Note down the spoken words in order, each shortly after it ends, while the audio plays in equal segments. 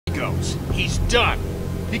knows. He's done.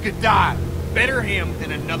 He could die. Better him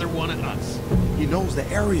than another one of us. He knows the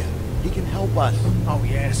area. He can help us. Oh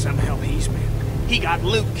yeah, some help he's been. He got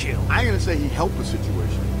Luke killed. I ain't gonna say he helped the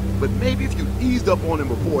situation, but maybe if you eased up on him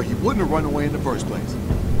before, he wouldn't have run away in the first place.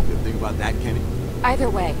 You think about that, Kenny? Either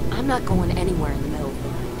way, I'm not going anywhere in the middle of the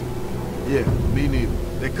night. Yeah, me neither.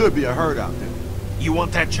 There could be a herd out there. You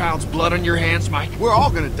want that child's blood on your hands, Mike? We're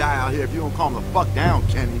all gonna die out here if you don't calm the fuck down,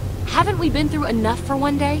 Kenny. Haven't we been through enough for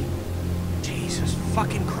one day? Jesus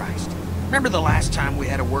fucking Christ. Remember the last time we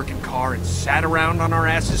had a working car and sat around on our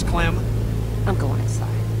asses, Clem? I'm going inside.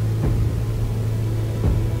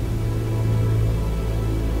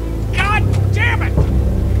 God damn it!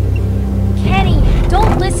 Kenny,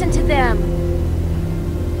 don't listen to them.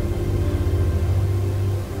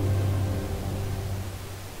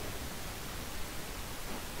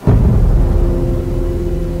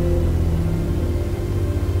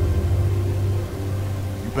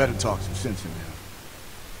 You better talk some sense into him.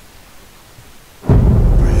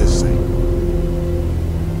 For his sake.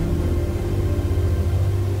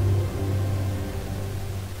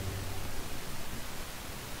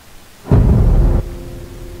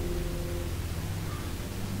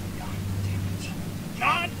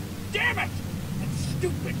 God damn it! That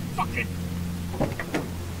stupid fucking...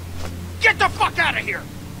 Get the fuck out of here!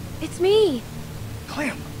 It's me.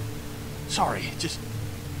 Clem. Sorry, just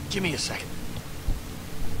give me a second.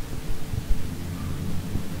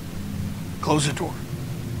 Close the door.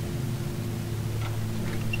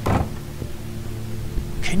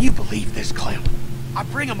 Can you believe this, Clem? I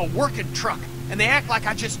bring them a working truck, and they act like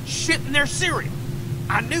I just shit in their cereal.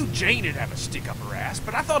 I knew Jane'd have a stick up her ass,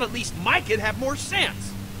 but I thought at least Mike'd have more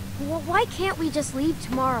sense. Well, why can't we just leave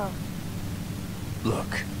tomorrow?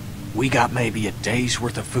 Look, we got maybe a day's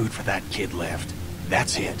worth of food for that kid left.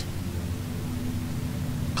 That's it.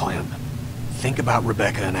 Clem, think about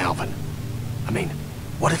Rebecca and Alvin. I mean,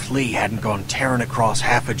 what if Lee hadn't gone tearing across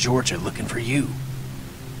half of Georgia looking for you?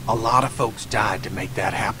 A lot of folks died to make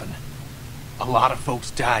that happen. A lot of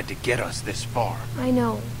folks died to get us this far. I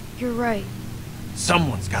know, you're right.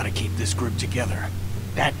 Someone's got to keep this group together.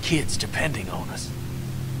 That kid's depending on us.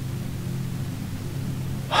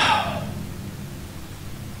 I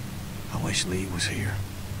wish Lee was here.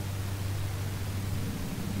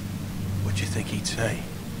 What'd you think he'd say?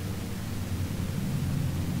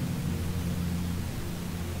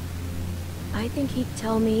 I think he'd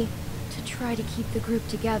tell me to try to keep the group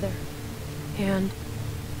together. And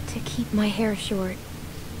to keep my hair short.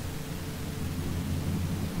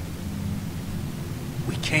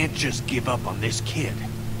 We can't just give up on this kid.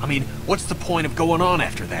 I mean, what's the point of going on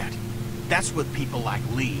after that? That's what people like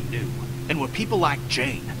Lee knew, and what people like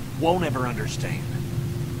Jane won't ever understand.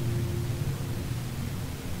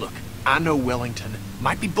 Look, I know Wellington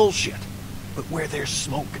might be bullshit, but where there's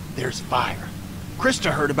smoke, there's fire.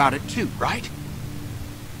 Krista heard about it too, right?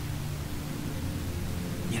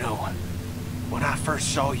 You know, when I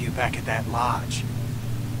first saw you back at that lodge,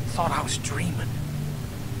 I thought I was dreaming.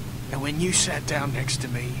 And when you sat down next to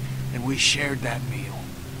me and we shared that meal,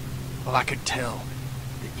 well, I could tell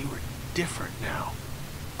that you were different now,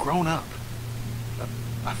 grown up.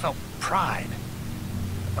 I felt pride,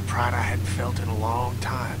 a pride I hadn't felt in a long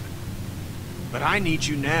time. But I need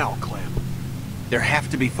you now, Clem. There have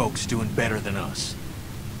to be folks doing better than us.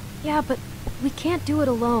 Yeah, but we can't do it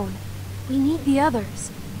alone. We need the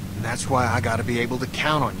others. And that's why I gotta be able to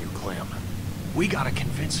count on you, Clem. We gotta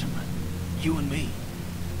convince him. You and me.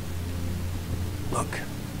 Look,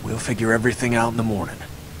 we'll figure everything out in the morning.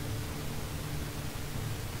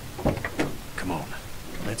 Come on,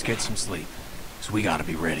 let's get some sleep, 'cause we gotta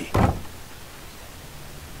be ready.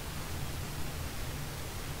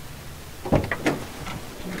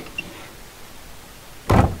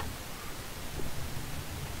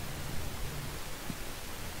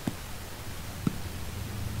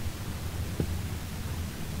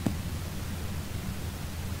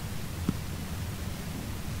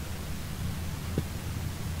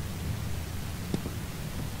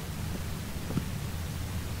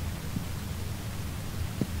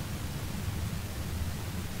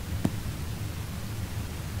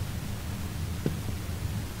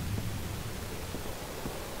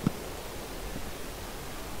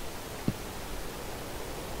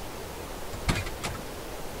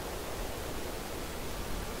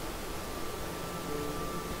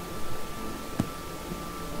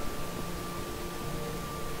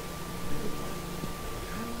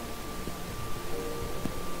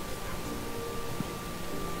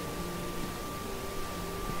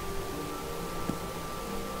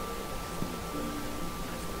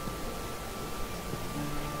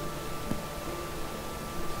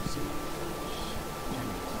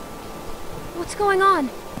 What's going on?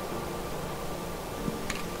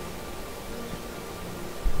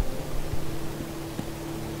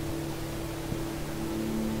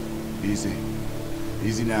 Easy.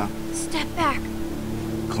 Easy now. Step back.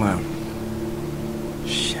 Clem.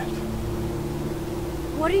 Shit.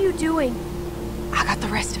 What are you doing? I got the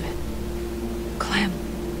rest of it. Clem.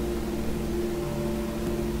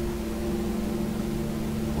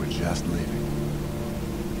 We're just leaving.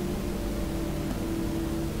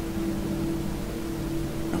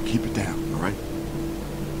 Now keep it down, all right?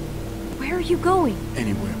 Where are you going?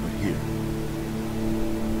 Anywhere but here.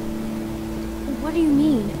 What do you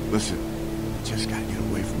mean? Listen, you just gotta get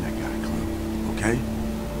away from that guy, Clem, okay?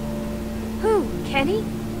 Who? Kenny?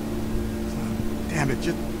 Clem, damn it,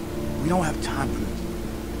 we don't have time for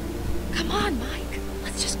this. Come on, Mike.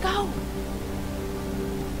 Let's just go.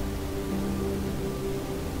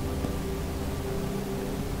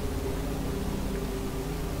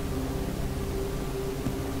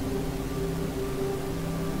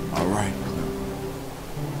 All right, Clem.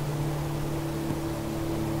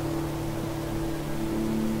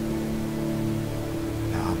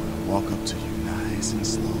 Now I'm gonna walk up to you nice and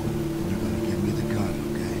slow, and you're gonna give me the gun,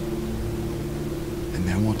 okay? And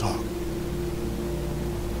then we'll talk.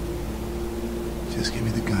 Just give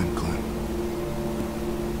me the gun, Clem.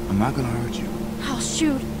 I'm not gonna hurt you. I'll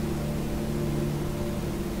shoot.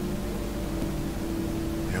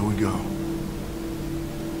 There we go.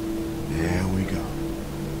 There we go.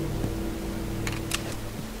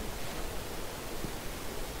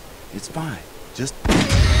 It's fine. Just... No!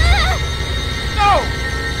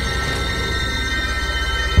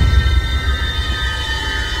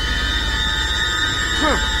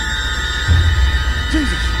 Clem!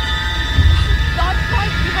 Jesus! God,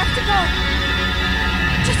 Mike, you have to go.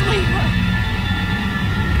 Just leave her.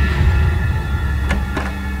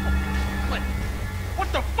 Clint, what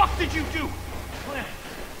the fuck did you do? Clint,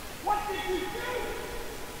 what did you do?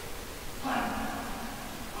 Clint,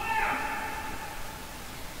 Clint!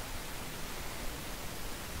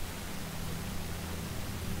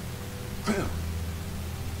 Clem!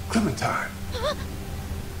 Clementine!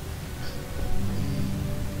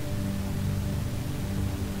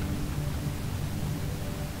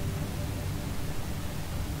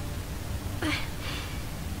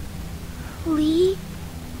 Lee?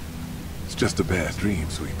 It's just a bad dream,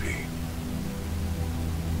 Sweet Pea.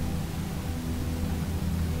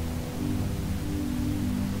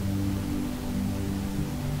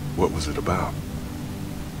 What was it about?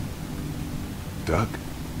 Duck?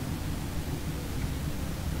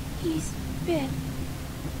 He's bit.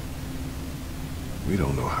 We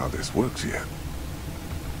don't know how this works yet.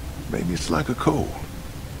 Maybe it's like a cold.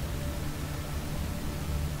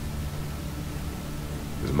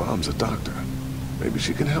 His mom's a doctor. Maybe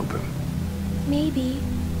she can help him. Maybe.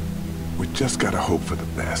 We just gotta hope for the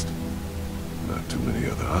best. Not too many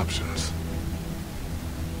other options.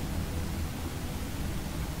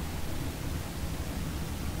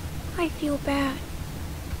 I feel bad.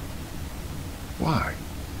 Why?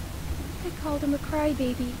 I called him a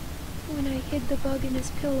crybaby when I hid the bug in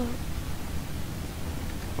his pillow.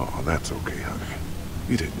 Oh, that's okay, honey.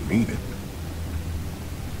 You didn't mean it.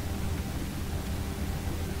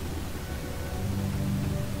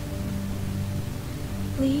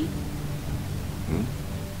 Lee? Hmm?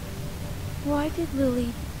 Why did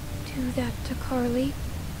Lily do that to Carly?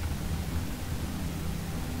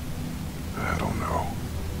 I don't know.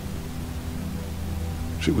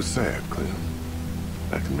 She was sad, Clem.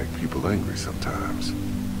 That can make people angry sometimes.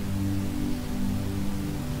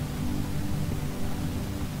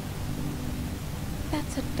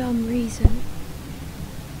 That's a dumb reason.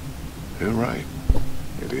 You're right.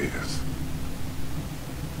 It is.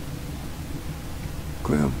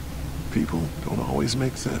 Clem, people don't always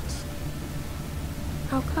make sense.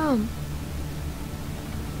 How come?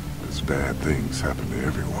 Because bad things happen to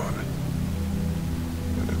everyone.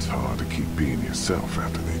 And it's hard to keep being yourself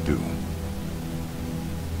after they do.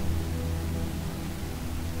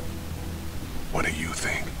 What do you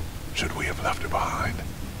think? Should we have left her behind?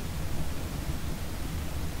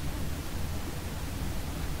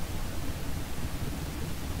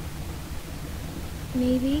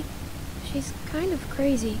 Maybe. She's kind of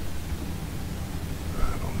crazy.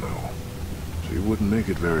 I don't know. She wouldn't make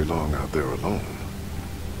it very long out there alone.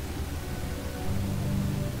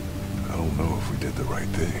 I don't know if we did the right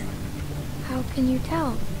thing. How can you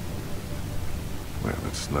tell? Well,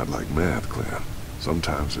 it's not like math, Clem.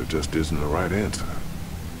 Sometimes there just isn't the right answer.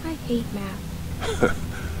 I hate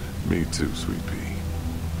math. Me too, Sweet Pea.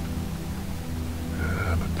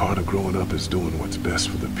 But part of growing up is doing what's best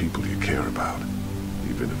for the people you care about.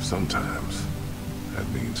 Even if sometimes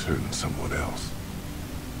That means hurting someone else.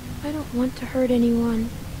 I don't want to hurt anyone.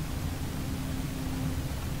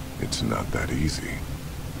 It's not that easy.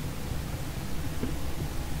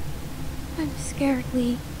 I'm scared,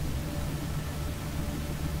 Lee.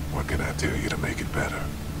 What can I tell you to make it better?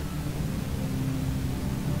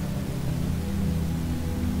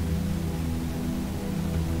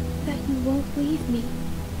 That you won't leave me.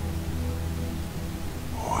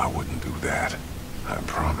 Oh, I wouldn't do that. I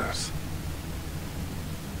promise.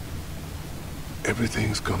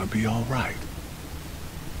 Everything's gonna be all right.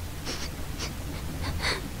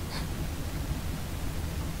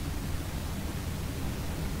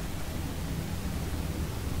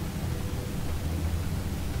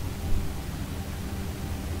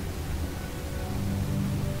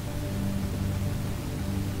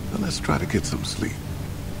 Now let's try to get some sleep.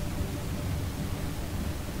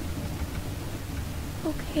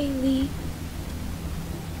 Okay, Lee.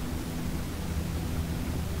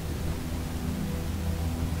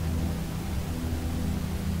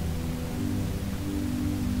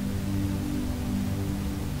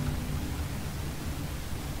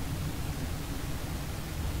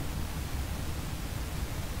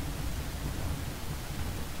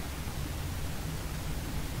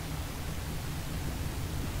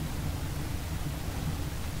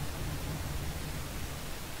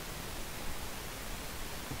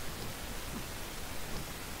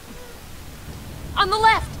 On the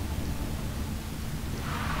left!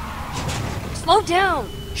 Slow down!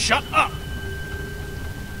 Shut up!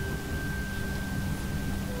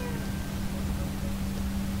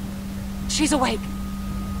 She's awake.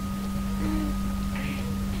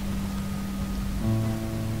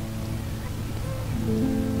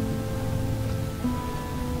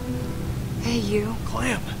 Hey, you.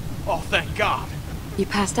 Clem! Oh, thank God! You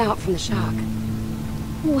passed out from the shock.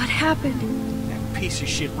 What happened? That piece of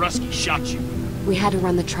shit Rusky shot you. We had to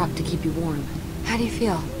run the truck to keep you warm. How do you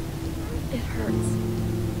feel? It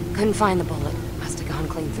hurts. Couldn't find the bullet. Must have gone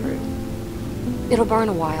clean through. It'll burn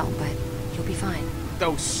a while, but you'll be fine.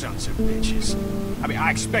 Those sons of bitches. I mean, I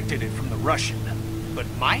expected it from the Russian. But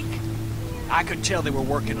Mike? I could tell they were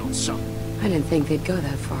working on something. I didn't think they'd go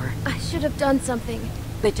that far. I should have done something.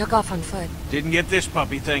 They took off on foot. Didn't get this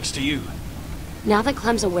puppy thanks to you. Now that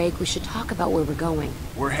Clem's awake, we should talk about where we're going.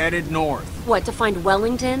 We're headed north. What, to find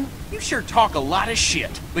Wellington? You sure talk a lot of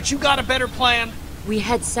shit, but you got a better plan? We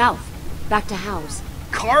head south, back to House.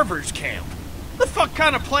 Carver's camp? The fuck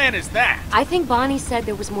kind of plan is that? I think Bonnie said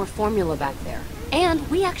there was more formula back there. And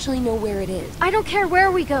we actually know where it is. I don't care where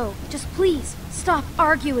we go. Just please, stop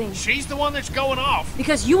arguing. She's the one that's going off.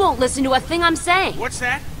 Because you won't listen to a thing I'm saying. What's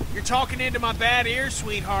that? You're talking into my bad ears,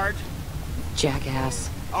 sweetheart. Jackass.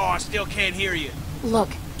 Oh, I still can't hear you. Look,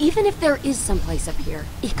 even if there is someplace up here,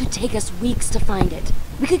 it could take us weeks to find it.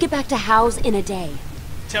 We could get back to House in a day.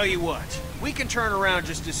 Tell you what, we can turn around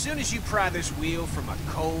just as soon as you pry this wheel from my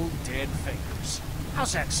cold, dead fingers.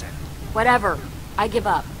 How's that sound? Whatever. I give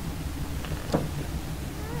up.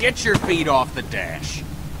 Get your feet off the dash.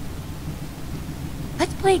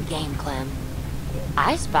 Let's play a game, Clem.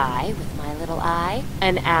 I spy with my little eye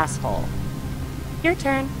an asshole. Your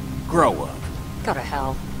turn. Grow up. Go to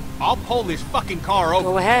hell. I'll pull this fucking car over.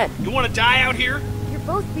 Go ahead. You want to die out here? You're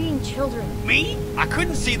both being children. Me? I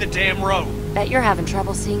couldn't see the damn road. Bet you're having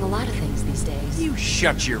trouble seeing a lot of things these days. You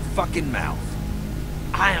shut your fucking mouth.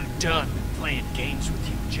 I am done playing games with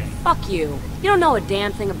you, Jane. Fuck you. You don't know a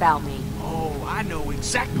damn thing about me. Oh, I know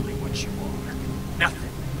exactly what you are. Nothing.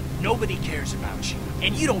 Nobody cares about you.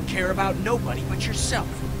 And you don't care about nobody but yourself.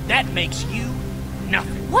 That makes you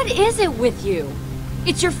nothing. What is it with you?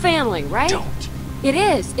 It's your family, right? Don't. It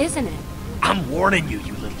is, isn't it? I'm warning you,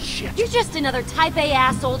 you little shit. You're just another Type A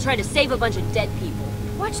asshole trying to save a bunch of dead people.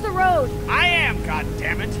 Watch the road. I am,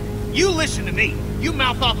 goddammit. You listen to me. You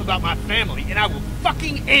mouth off about my family, and I will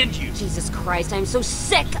fucking end you. Jesus Christ, I'm so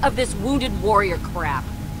sick of this wounded warrior crap.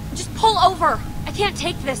 Just pull over. I can't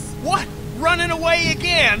take this. What? Running away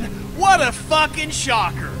again? What a fucking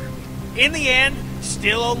shocker. In the end,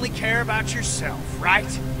 still only care about yourself,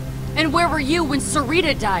 right? And where were you when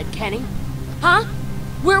Sarita died, Kenny? Huh?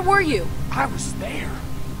 Where were you? I was there.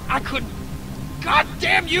 I couldn't... God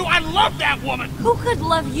damn you, I love that woman! Who could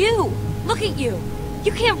love you? Look at you.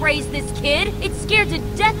 You can't raise this kid. It's scared to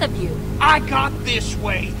death of you. I got this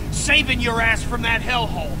way, saving your ass from that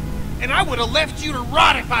hellhole. And I would have left you to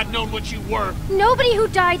rot if I'd known what you were. Nobody who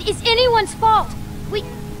died is anyone's fault. We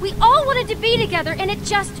all wanted to be together and it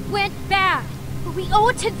just went bad. But we owe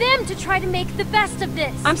it to them to try to make the best of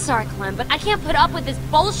this. I'm sorry, Clem, but I can't put up with this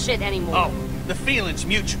bullshit anymore. Oh, the feeling's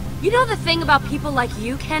mutual. You know the thing about people like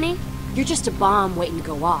you, Kenny? You're just a bomb waiting to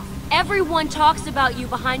go off. Everyone talks about you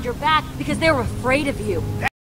behind your back because they're afraid of you.